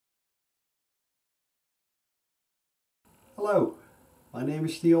Hello, my name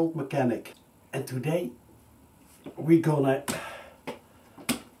is the Old Mechanic, and today we're gonna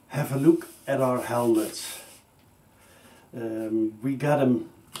have a look at our helmets. We got them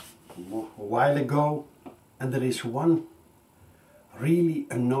a while ago, and there is one really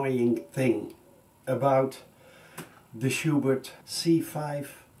annoying thing about the SCHUBERTH C5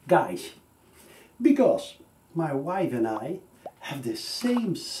 guys, because my wife and I have the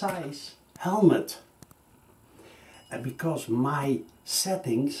same size helmet, and because my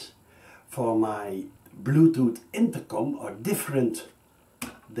settings for my Bluetooth intercom are different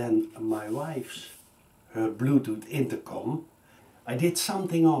than my wife's, her Bluetooth intercom, I did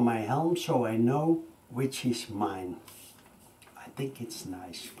something on my helm so I know which is mine. I think it's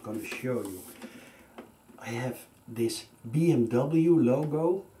nice. I'm going to show you. I have this BMW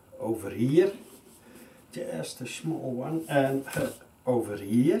logo over here, just a small one, and over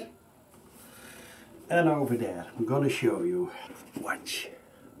here and over there. I'm going to show you. Watch.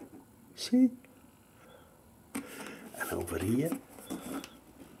 See? And over here.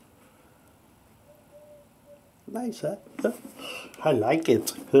 Nice, huh? I like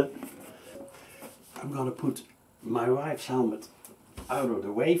it. I'm going to put my wife's helmet out of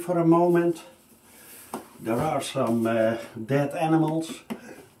the way for a moment. There are some dead animals.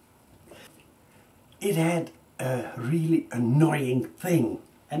 It had a really annoying thing,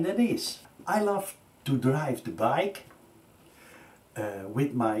 and that is, I love to drive the bike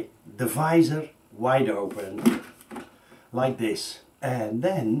with the visor wide open, like this. And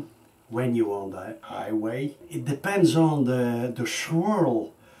then, when you're on the highway, it depends on the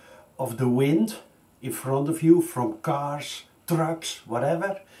swirl of the wind in front of you, from cars, trucks,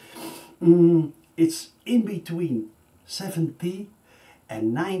 whatever. It's in between 70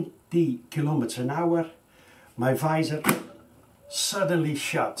 and 90 kilometers an hour. My visor suddenly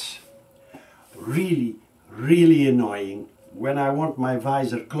shuts. Really, really annoying. When I want my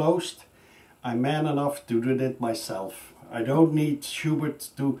visor closed, I'm man enough to do that myself. I don't need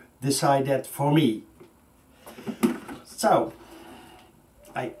SCHUBERTH to decide that for me. So,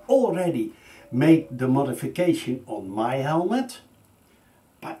 I already made the modification on my helmet,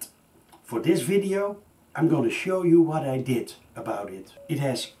 but for this video I'm going to show you what I did about it. It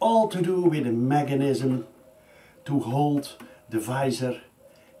has all to do with a mechanism to hold the visor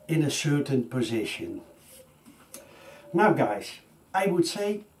in a certain position. Now guys, I would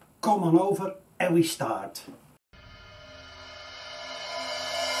say come on over and we start.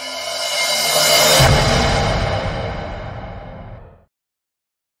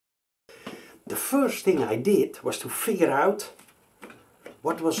 The first thing I did was to figure out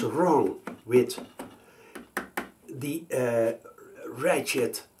what was wrong with the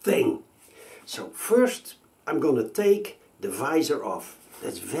ratchet thing. So first I'm going to take the visor off.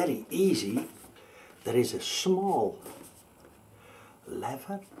 That's very easy. There is a small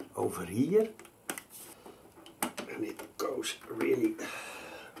lever over here, and it goes really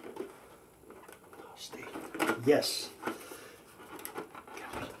nasty. Yes,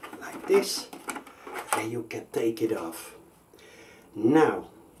 like this, and you can take it off. Now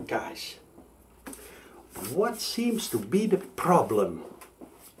guys, what seems to be the problem?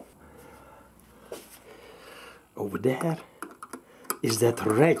 Over there is that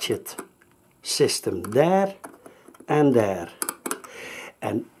ratchet system, there and there,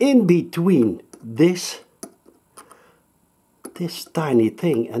 and in between this tiny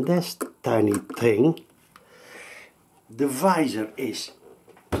thing and this tiny thing, the visor is.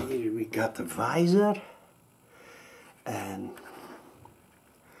 Here we got the visor, and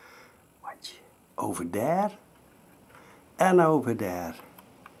watch, over there and over there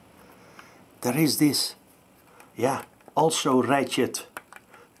there is this, yeah, also ratchet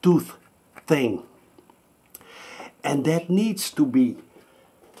tooth thing, and that needs to be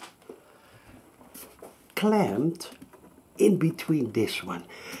clamped in between this one.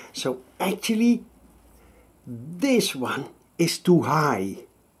 So actually this one is too high.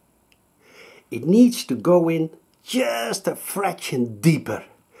 It needs to go in just a fraction deeper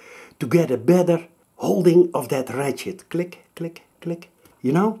to get a better holding of that ratchet. Click, click, click,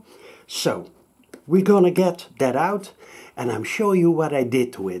 you know? So we're gonna get that out, and I'm showing you what I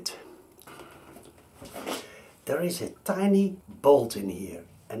did to it. There is a tiny bolt in here,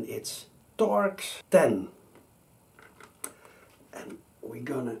 and it's Torx 10. And we're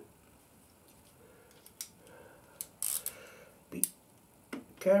gonna be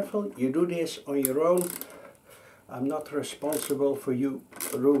careful. You do this on your own. I'm not responsible for you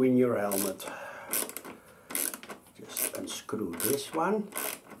ruining your helmet. Just unscrew this one.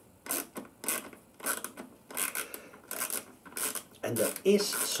 And there is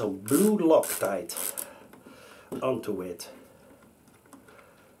some blue Loctite onto it.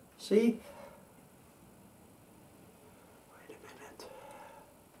 See? Wait a minute.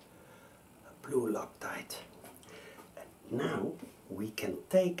 A blue Loctite. And now we can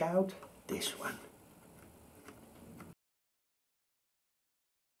take out this one.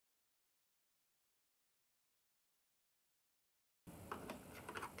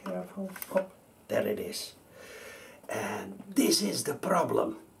 Careful. Oh, there it is. And this is the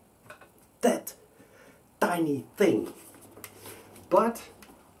problem. That tiny thing. But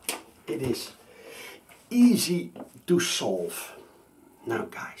it is easy to solve. Now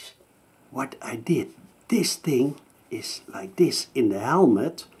guys, what I did, this thing is like this in the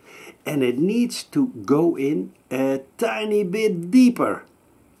helmet and it needs to go in a tiny bit deeper.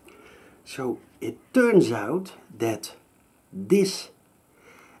 So it turns out that this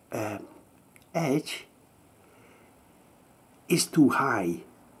edge is too high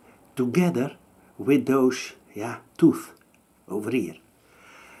together with those tooth over here.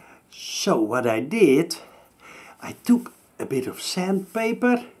 So what I did, I took a bit of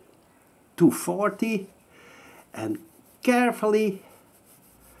sandpaper, 240, and carefully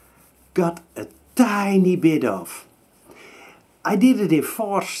got a tiny bit off. I did it in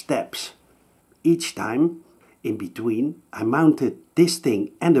 4 steps. Each time in between I mounted this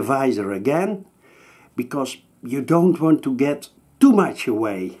thing and the visor again, because you don't want to get too much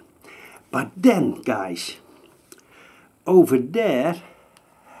away. But then guys, over there,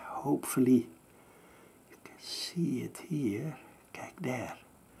 hopefully you can see it here, kijk there.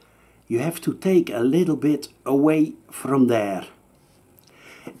 You have to take a little bit away from there.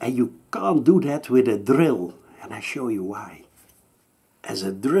 And you can't do that with a drill, and I show you why. As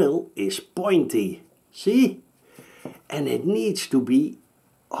a drill is pointy, see? And it needs to be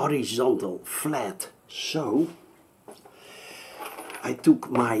horizontal, flat. So I took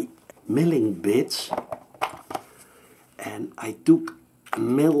my milling bits and I took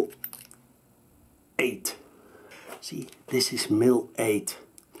mil 8. See, this is mil 8.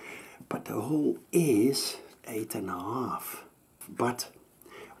 But the hole is 8.5. But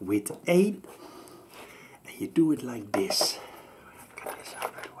with 8, and you do it like this. Get this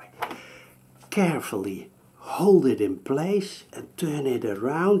out of the way. Carefully hold it in place and turn it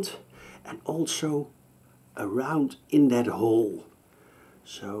around, and also around in that hole.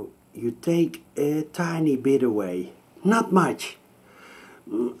 So you take a tiny bit away, not much.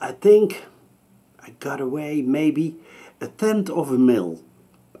 I think I got away maybe 1/10 of a mil,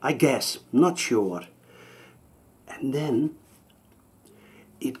 I guess, not sure. And then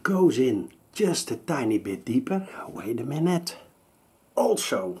it goes in just a tiny bit deeper. Wait a minute.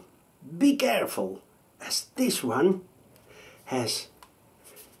 Also, be careful, as this one has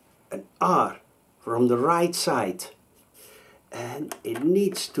an R from the right side. And it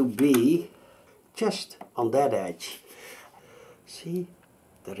needs to be just on that edge. See,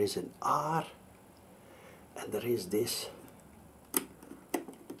 there is an R and there is this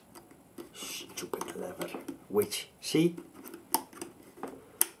stupid lever, which, see,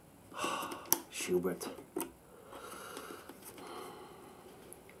 Schubert,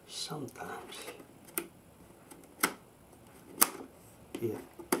 sometimes, here,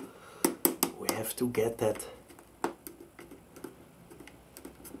 we have to get that.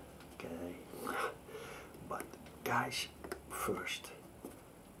 But guys, first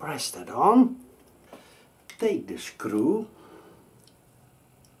press that on, take the screw,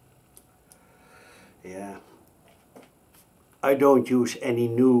 I don't use any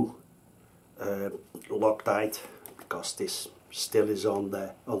new Loctite because this still is on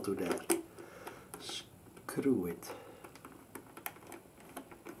there, onto there. Screw it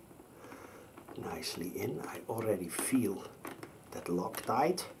nicely in. I already feel that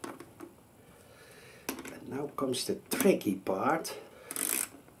Loctite. And now comes the tricky part.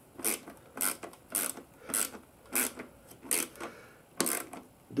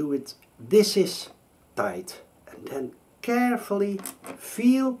 Do it, this is tight, and then carefully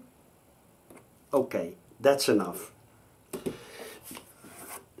feel. Okay, that's enough.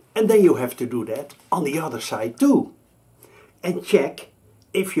 And then you have to do that on the other side too. And check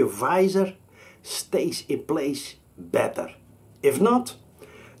if your visor stays in place better. If not,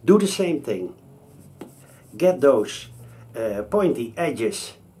 do the same thing. Get those pointy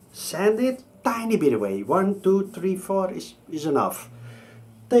edges, sand it tiny bit away. 1, 2, 3, 4 is enough.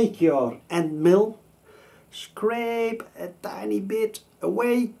 Take your end mill, scrape a tiny bit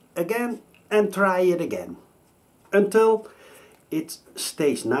away again, and try it again until it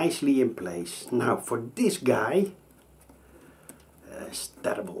stays nicely in place. Now for this guy, it's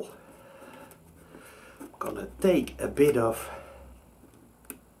terrible. I'm gonna take a bit of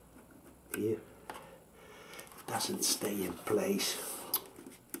here, doesn't stay in place.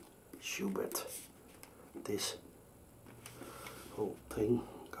 Schubert, this whole thing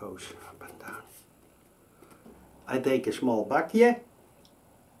goes up and down. I take a small bakje,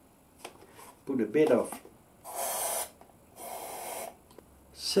 put a bit of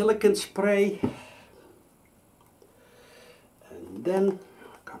silicone spray, and then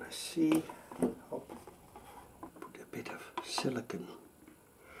I'm gonna see, oh, put a bit of silicone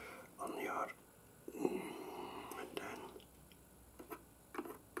on your, and then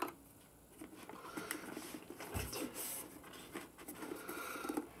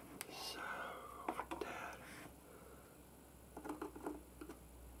so over there.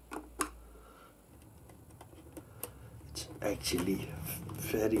 It's actually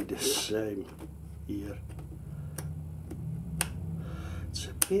very the same here. It's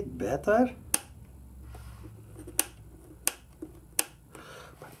a bit better,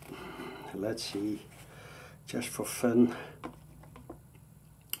 but let's see, just for fun.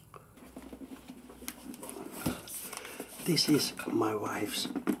 This is my wife's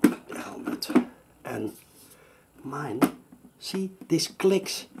helmet, and mine, see, this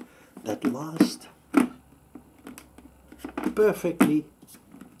clicks that last perfectly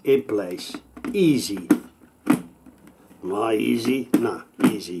in place. Easy. Not easy, nah,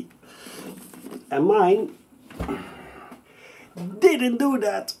 easy. And mine didn't do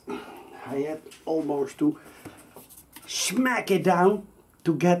that. I had almost to smack it down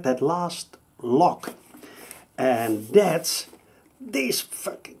to get that last lock. And that's this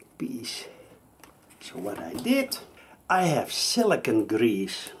fucking piece. So what I did, I have silicone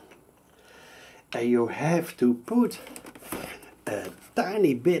grease. And you have to put a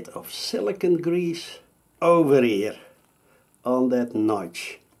tiny bit of silicone grease over here on that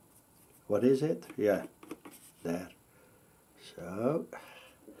notch. What is it? Yeah, there. So,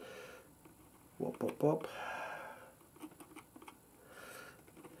 whoop, whoop, whoop.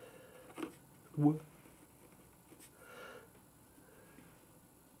 Whoop.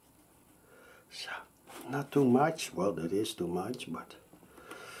 So, not too much. Well, that is too much, but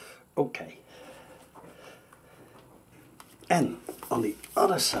okay. And on the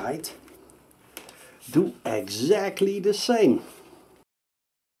other side, do exactly the same.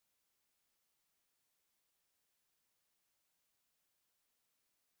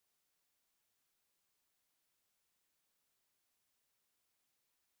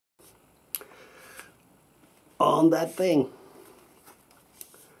 On that thing.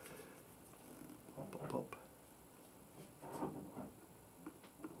 Hop, hop, hop.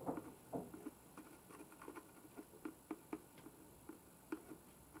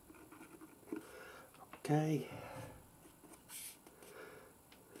 Okay.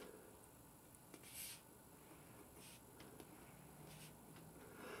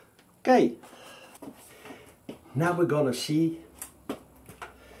 Okay. Now we're gonna see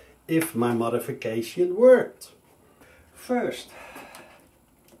if my modification worked. First,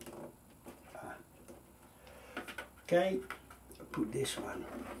 okay, put this one,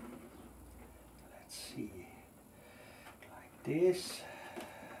 let's see, like this.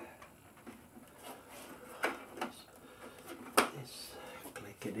 This,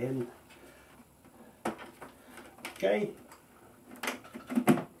 click it in. Okay,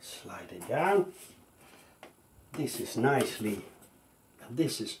 slide it down. This is nicely, and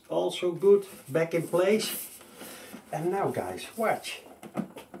this is also good, back in place. And now guys, watch.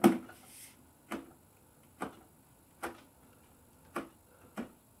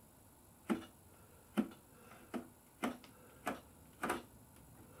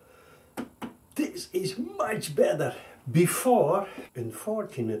 This is much better. Before,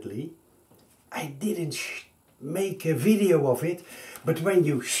 unfortunately, I didn't make a video of it, but when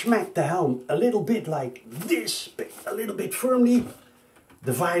you smack the helm a little bit like this, a little bit firmly,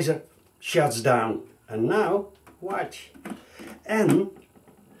 the visor shuts down. And now, watch. And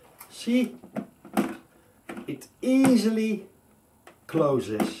see, it easily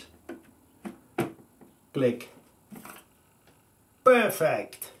closes. Click.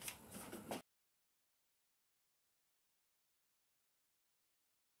 Perfect.